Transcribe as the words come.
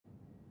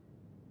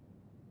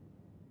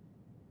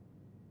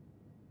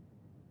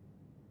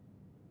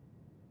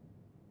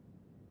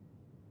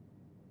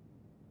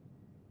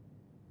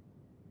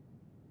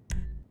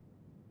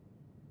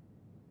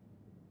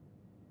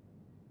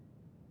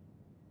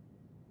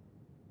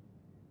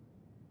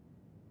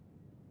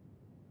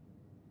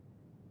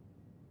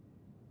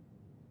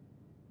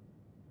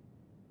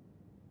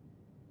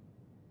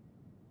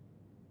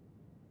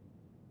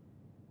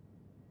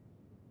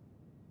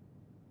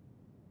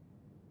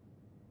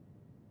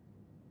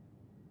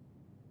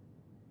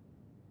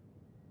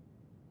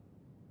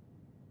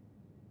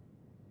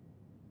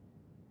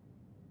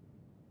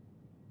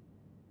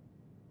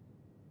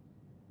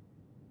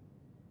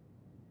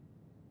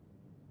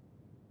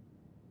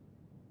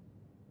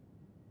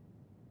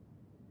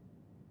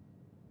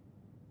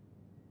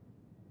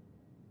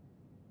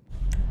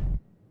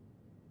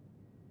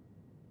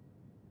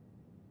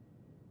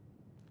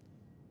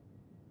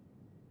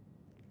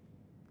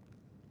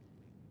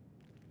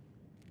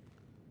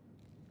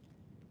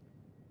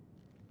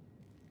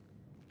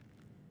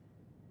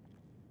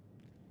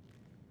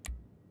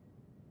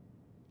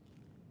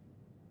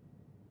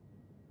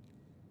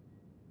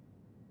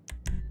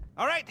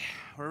All right,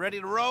 we're ready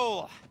to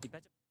roll.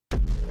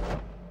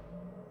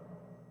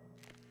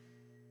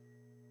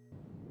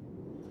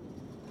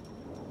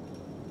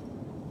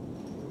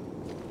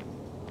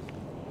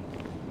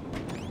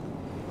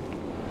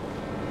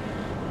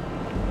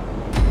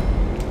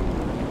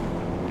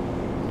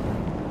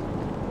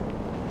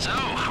 So,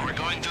 we're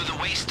going through the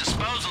waste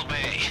disposal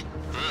bay.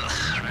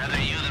 Ugh,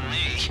 rather you than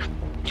me.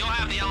 You'll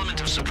have the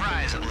element of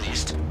surprise, at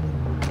least.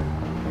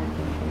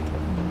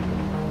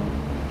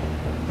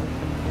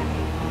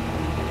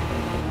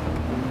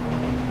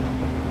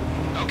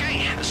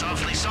 Okay, the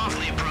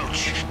softly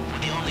approach.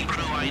 With the only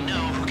crew I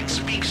know who can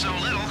speak so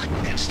little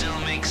and still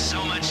make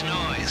so much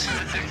noise.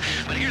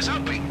 But here's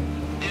hoping.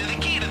 The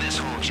key to this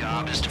whole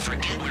job is to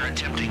forget we're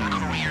attempting a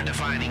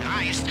career-defining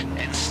heist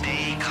and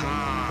stay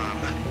calm.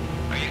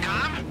 Are you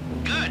calm?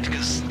 Good,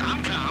 because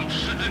I'm calm.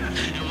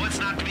 What's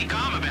not to be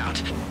calm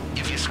about?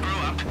 If you screw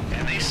up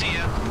and they see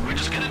you, we're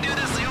just gonna do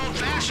this the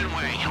old-fashioned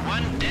way,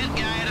 one dead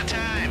guy at a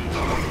time.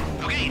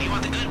 Okay, do you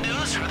want the good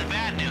news or the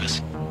bad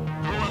news?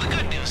 Well, the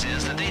good news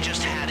is that they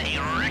just had a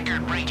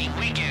record-breaking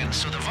weekend,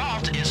 so the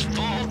vault is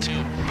full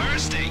to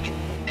bursting.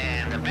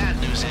 And the bad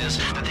news is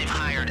that they've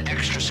hired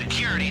extra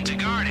security to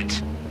guard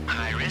it.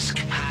 High risk,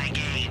 high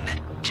gain.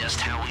 Just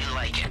how we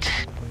like it.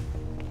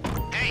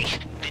 Hey,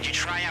 did you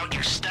try out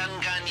your stun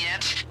gun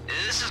yet?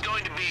 This is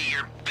going to be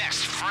your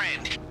best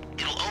friend.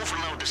 It'll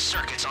overload the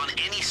circuits on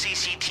any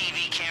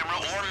CCTV camera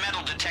or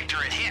metal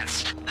detector it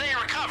hits. They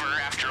recover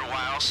after a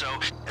while, so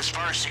as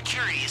far as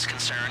security is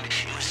concerned,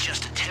 it was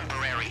just a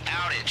temporary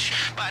outage.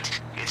 But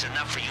it's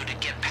enough for you to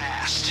get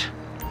past.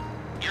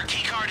 Your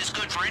keycard is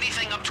good for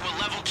anything up to a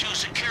level 2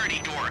 security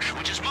door,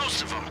 which is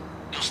most of them.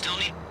 You'll still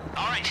need...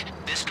 Alright,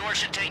 this door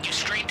should take you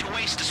straight to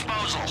waste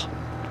disposal.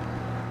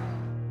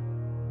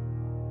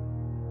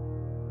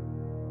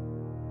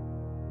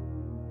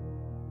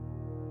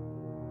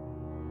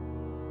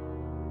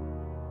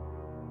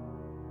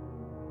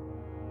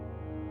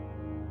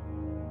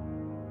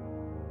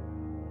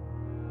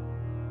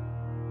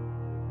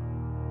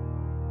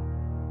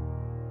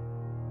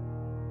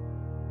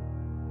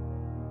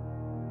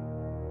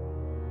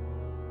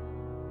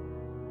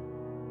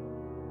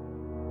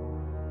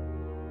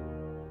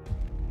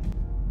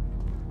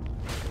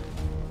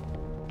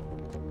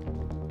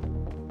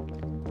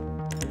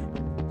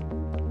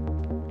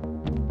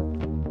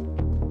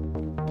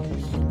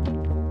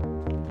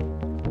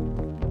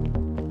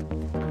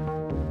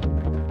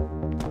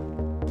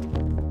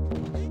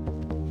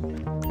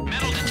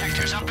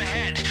 Up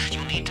ahead.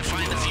 You'll need to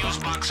find the fuse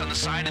box on the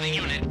side of the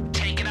unit,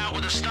 take it out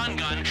with a stun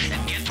gun,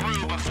 and get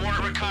through before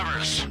it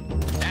recovers.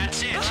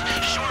 That's it.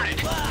 Short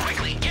it.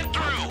 Quickly, get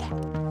through.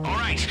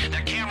 Alright,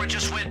 that camera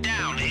just went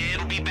down.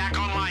 It'll be back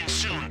online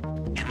soon.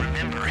 And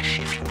remember,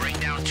 if you bring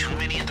down too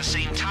many at the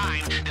same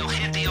time, they'll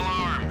hit the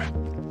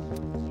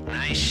alarm.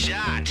 Nice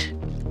shot.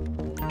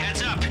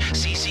 Heads up.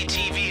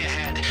 CCTV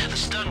ahead. The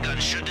stun gun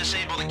should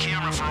disable the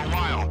camera for a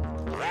while.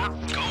 Or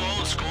go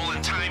old school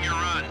and time your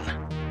run.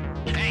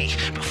 Hey,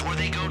 before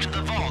they go to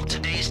the vault,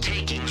 today's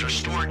takings are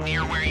stored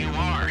near where you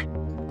are.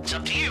 It's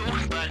up to you,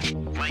 but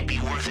might be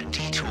worth a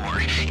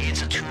detour.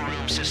 It's a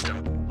 2-room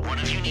system. One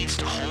of you needs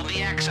to hold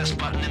the access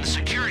button in the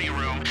security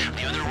room,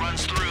 the other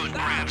runs through and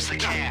grabs the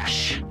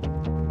cash.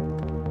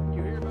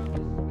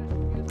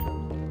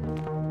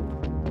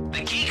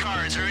 The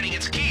keycard's earning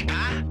its keep,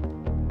 huh?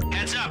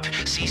 Heads up,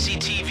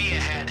 CCTV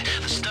ahead.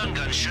 The stun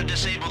gun should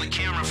disable the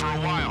camera for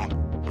a while.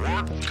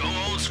 Or go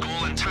old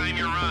school and time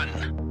your run.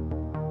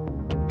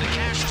 The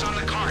cash is on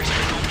the cart.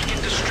 Don't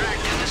get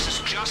distracted. This is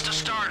just a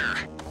starter.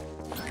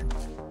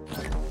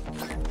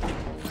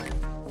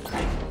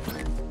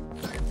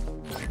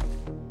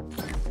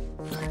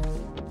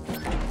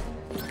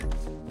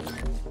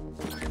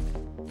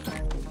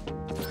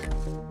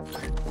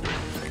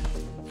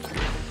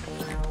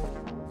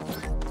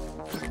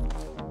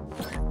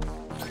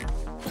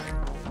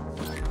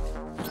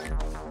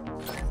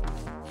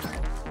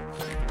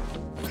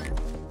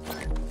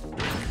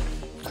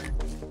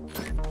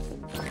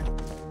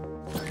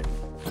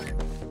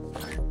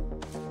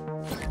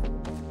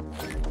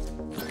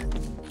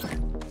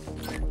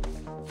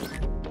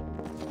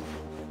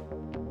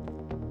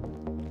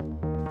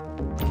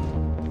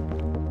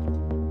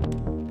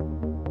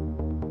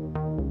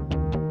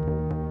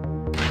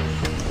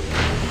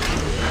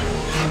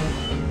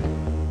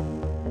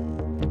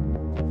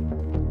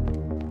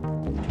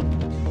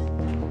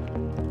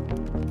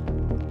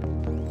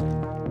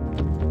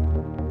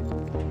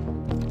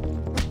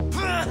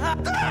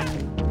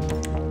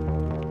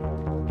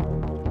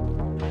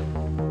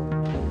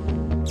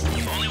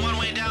 Only one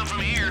way down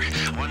from here,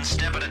 one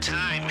step at a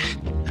time.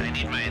 I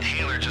need my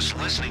inhaler just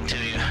listening to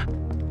you.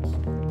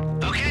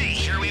 Okay,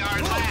 here we are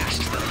at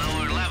last, the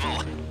lower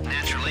level.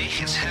 Naturally,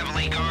 it's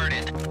heavily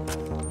guarded.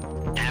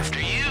 After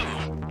you.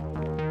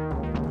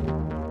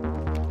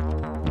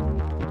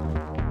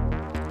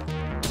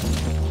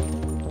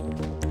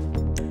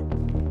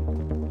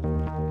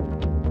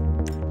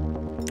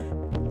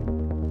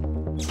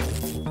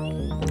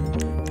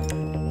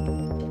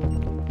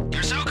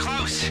 You're so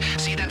close.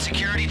 See that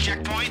security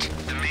checkpoint?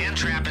 The man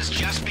trap is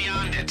just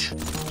beyond it.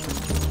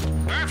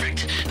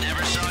 Perfect.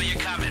 Never saw you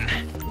coming.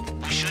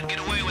 We should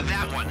get away with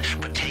that one,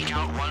 but take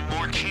out one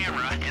more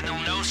camera and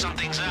they'll know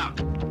something's up.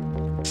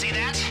 See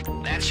that?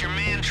 That's your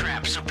man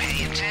trap, so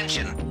pay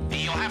attention.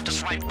 You'll have to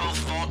swipe both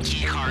vault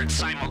keycards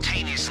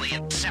simultaneously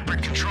at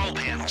separate control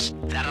panels.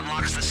 That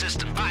unlocks the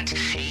system, but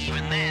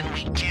even then,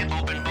 we can't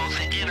open both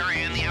the inner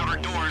and the outer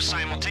doors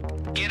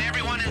simultaneously. Get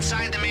everyone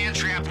inside the man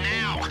trap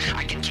now.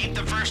 I can keep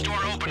the first door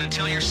open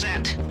until you're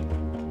set.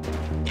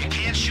 You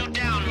can't shoot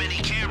down many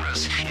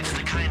cameras. It's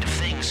the kind of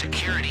thing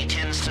security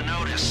tends to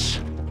notice.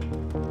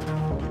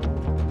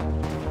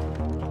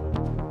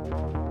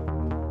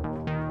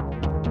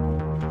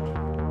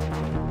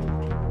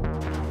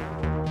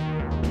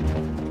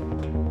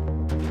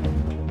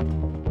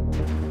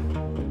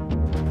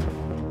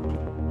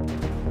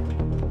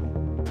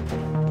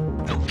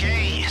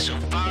 Okay, so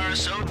far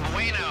so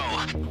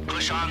bueno.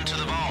 Push on to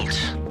the vault.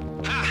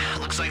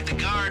 Looks like the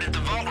guard at the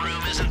vault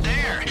room isn't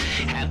there.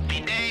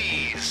 Happy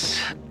days.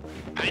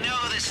 I know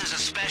this is a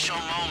special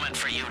moment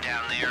for you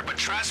down there, but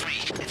trust me,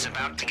 it's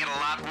about to get a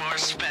lot more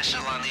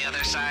special on the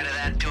other side of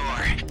that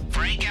door.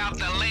 Break out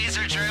the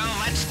laser drill,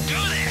 let's do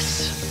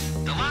this!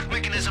 The lock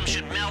mechanism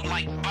should melt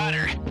like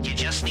butter. You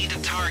just need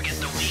to target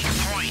the weak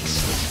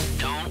points.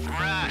 Don't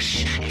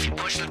rush. If you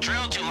push the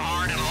drill too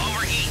hard, it'll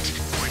overheat.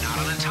 We're not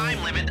on a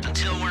time limit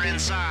until we're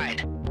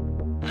inside.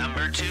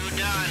 Number 2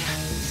 done.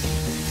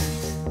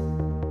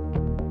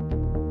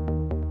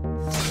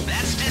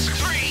 That's disc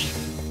 3.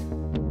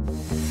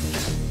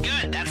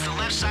 Good, that's the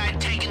left side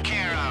taken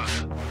care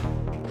of.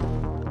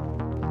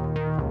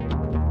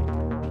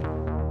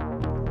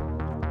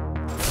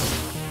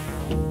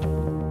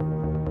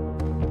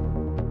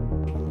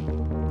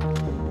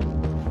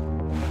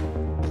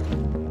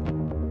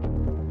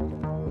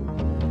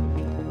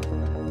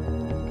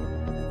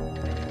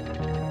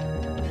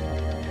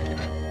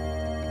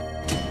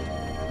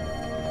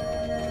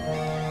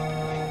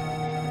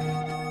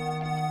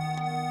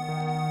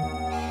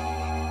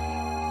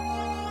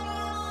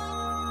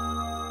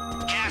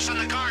 On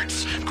the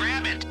carts.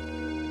 Grab it.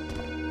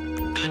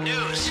 Good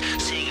news.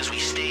 Seeing as we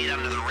stayed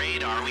under the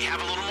radar, we have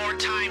a little more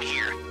time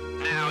here.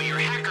 Now, your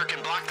hacker can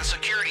block the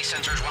security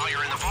sensors while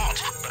you're in the vault,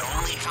 but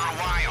only for a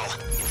while.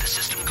 If the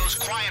system goes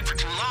quiet for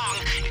too long,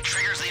 it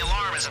triggers the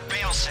alarm as a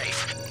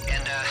failsafe.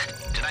 And,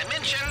 did I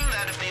mention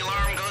that if the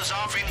alarm goes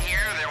off in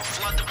here, they'll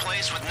flood the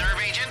place with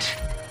nerve agent?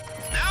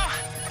 No?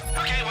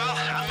 Okay, well,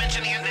 I'm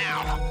mentioning it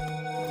now.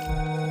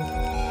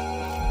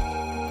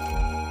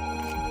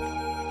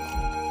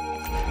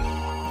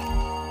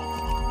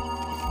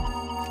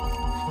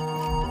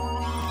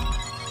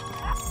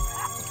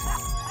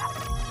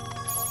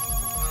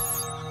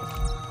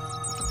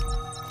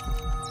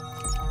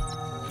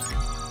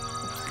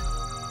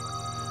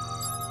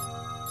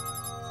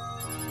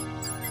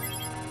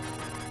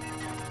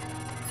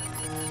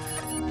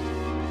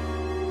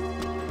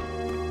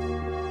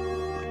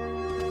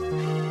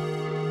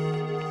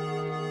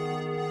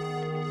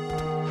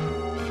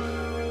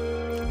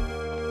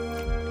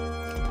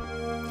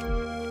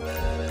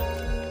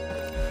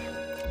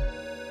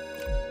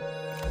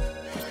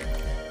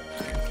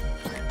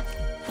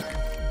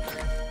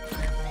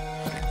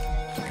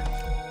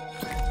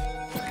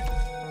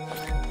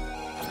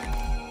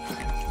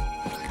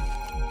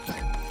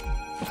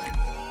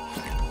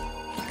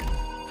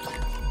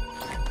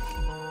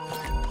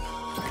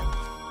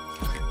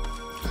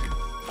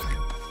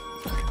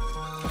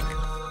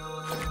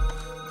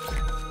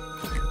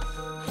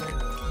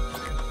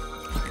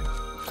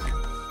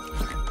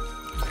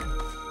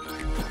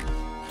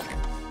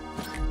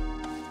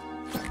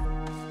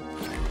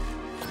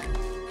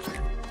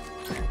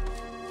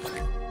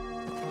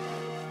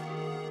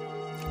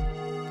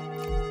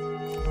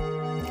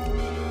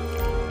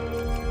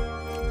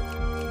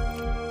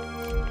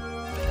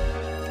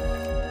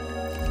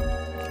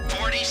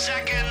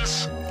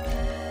 Seconds.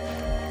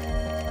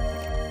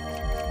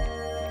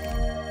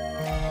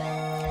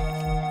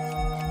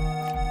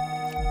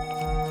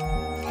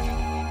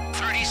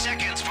 30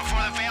 seconds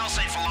before the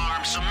failsafe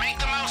alarm, so make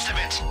the most of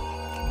it.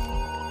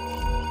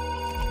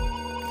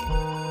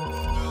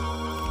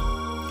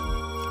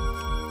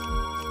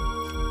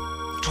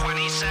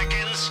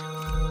 Seconds.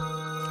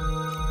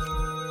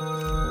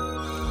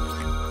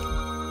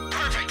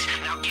 Perfect.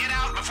 Now get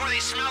out before they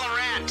smell a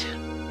rat.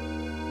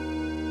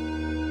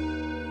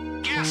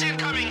 Gas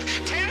incoming.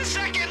 10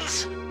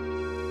 seconds.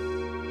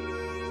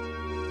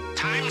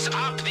 Time's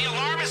up. The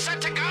alarm is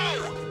set to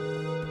go.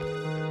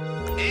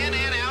 In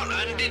and out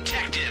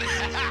undetected.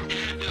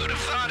 Who'd have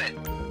thought it?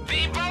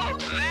 People,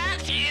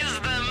 that is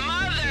the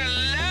mother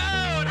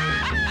load.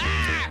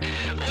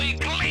 We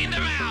cleaned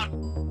them out.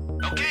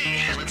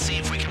 Okay, let's see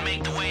if we can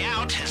make the way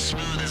out as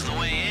smooth as the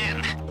way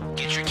in.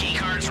 Get your key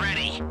cards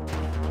ready.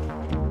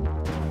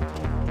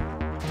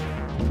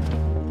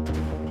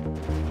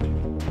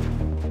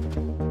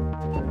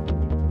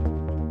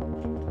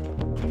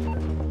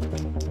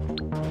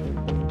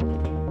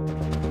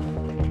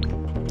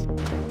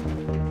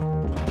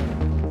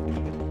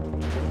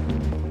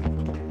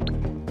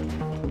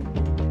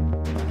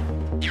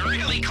 You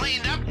really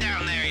cleaned up down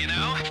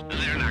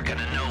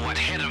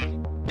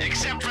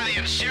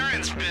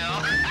insurance bill.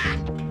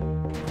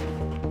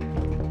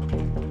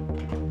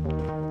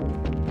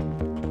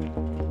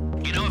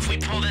 You know, if we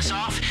pull this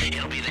off,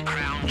 it'll be the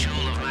crown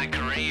jewel of my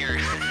career.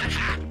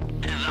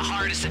 The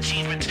hardest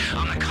achievement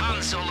on the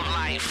console of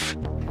life.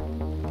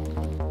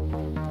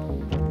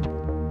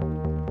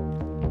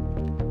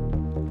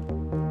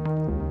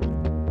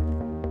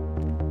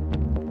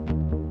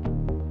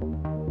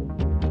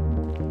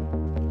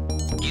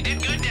 You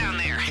did good down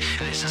there.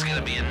 This is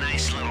gonna be a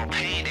nice little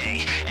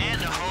payday,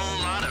 and a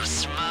whole lot of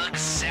smug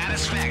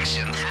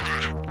satisfaction.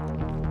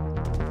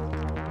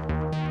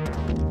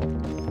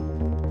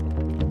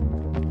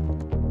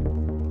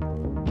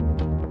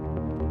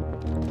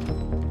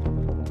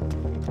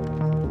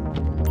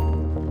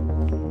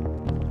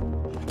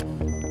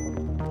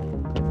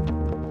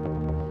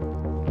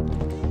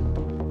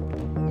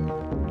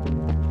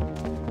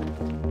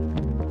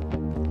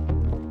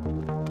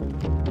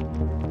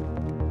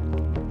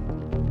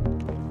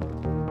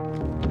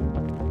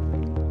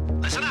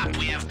 Listen up,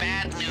 we have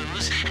bad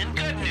news and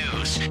good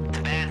news.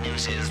 The bad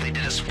news is they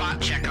did a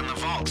spot check on the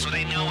vault, so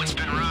they know it's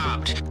been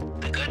robbed.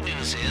 The good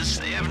news is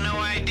they have no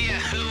idea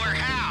who or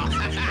how.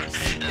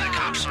 The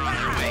cops are on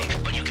their way,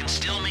 but you can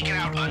still make it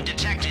out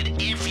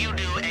undetected if you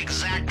do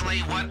exactly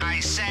what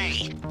I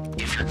say.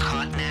 If you're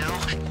caught now,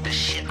 the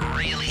shit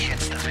really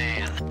hits the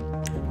fan.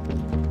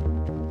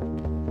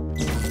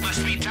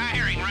 Must be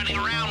tiring running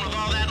around with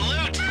all that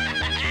loot.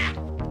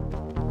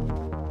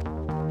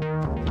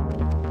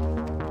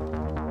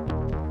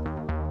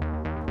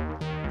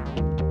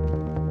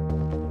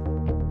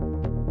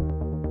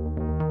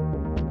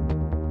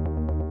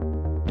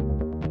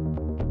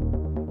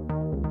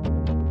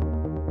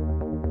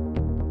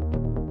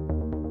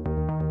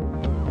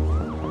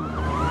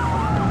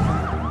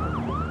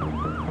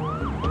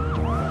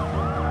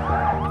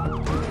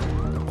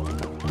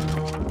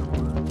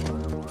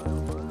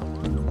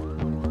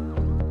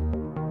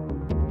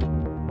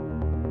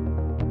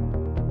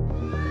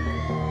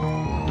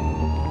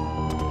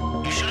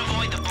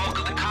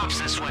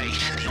 This way.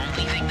 The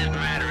only thing that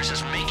matters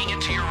is making it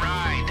to your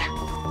ride.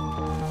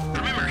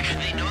 Remember,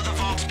 they know the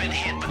vault's been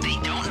hit, but they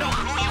don't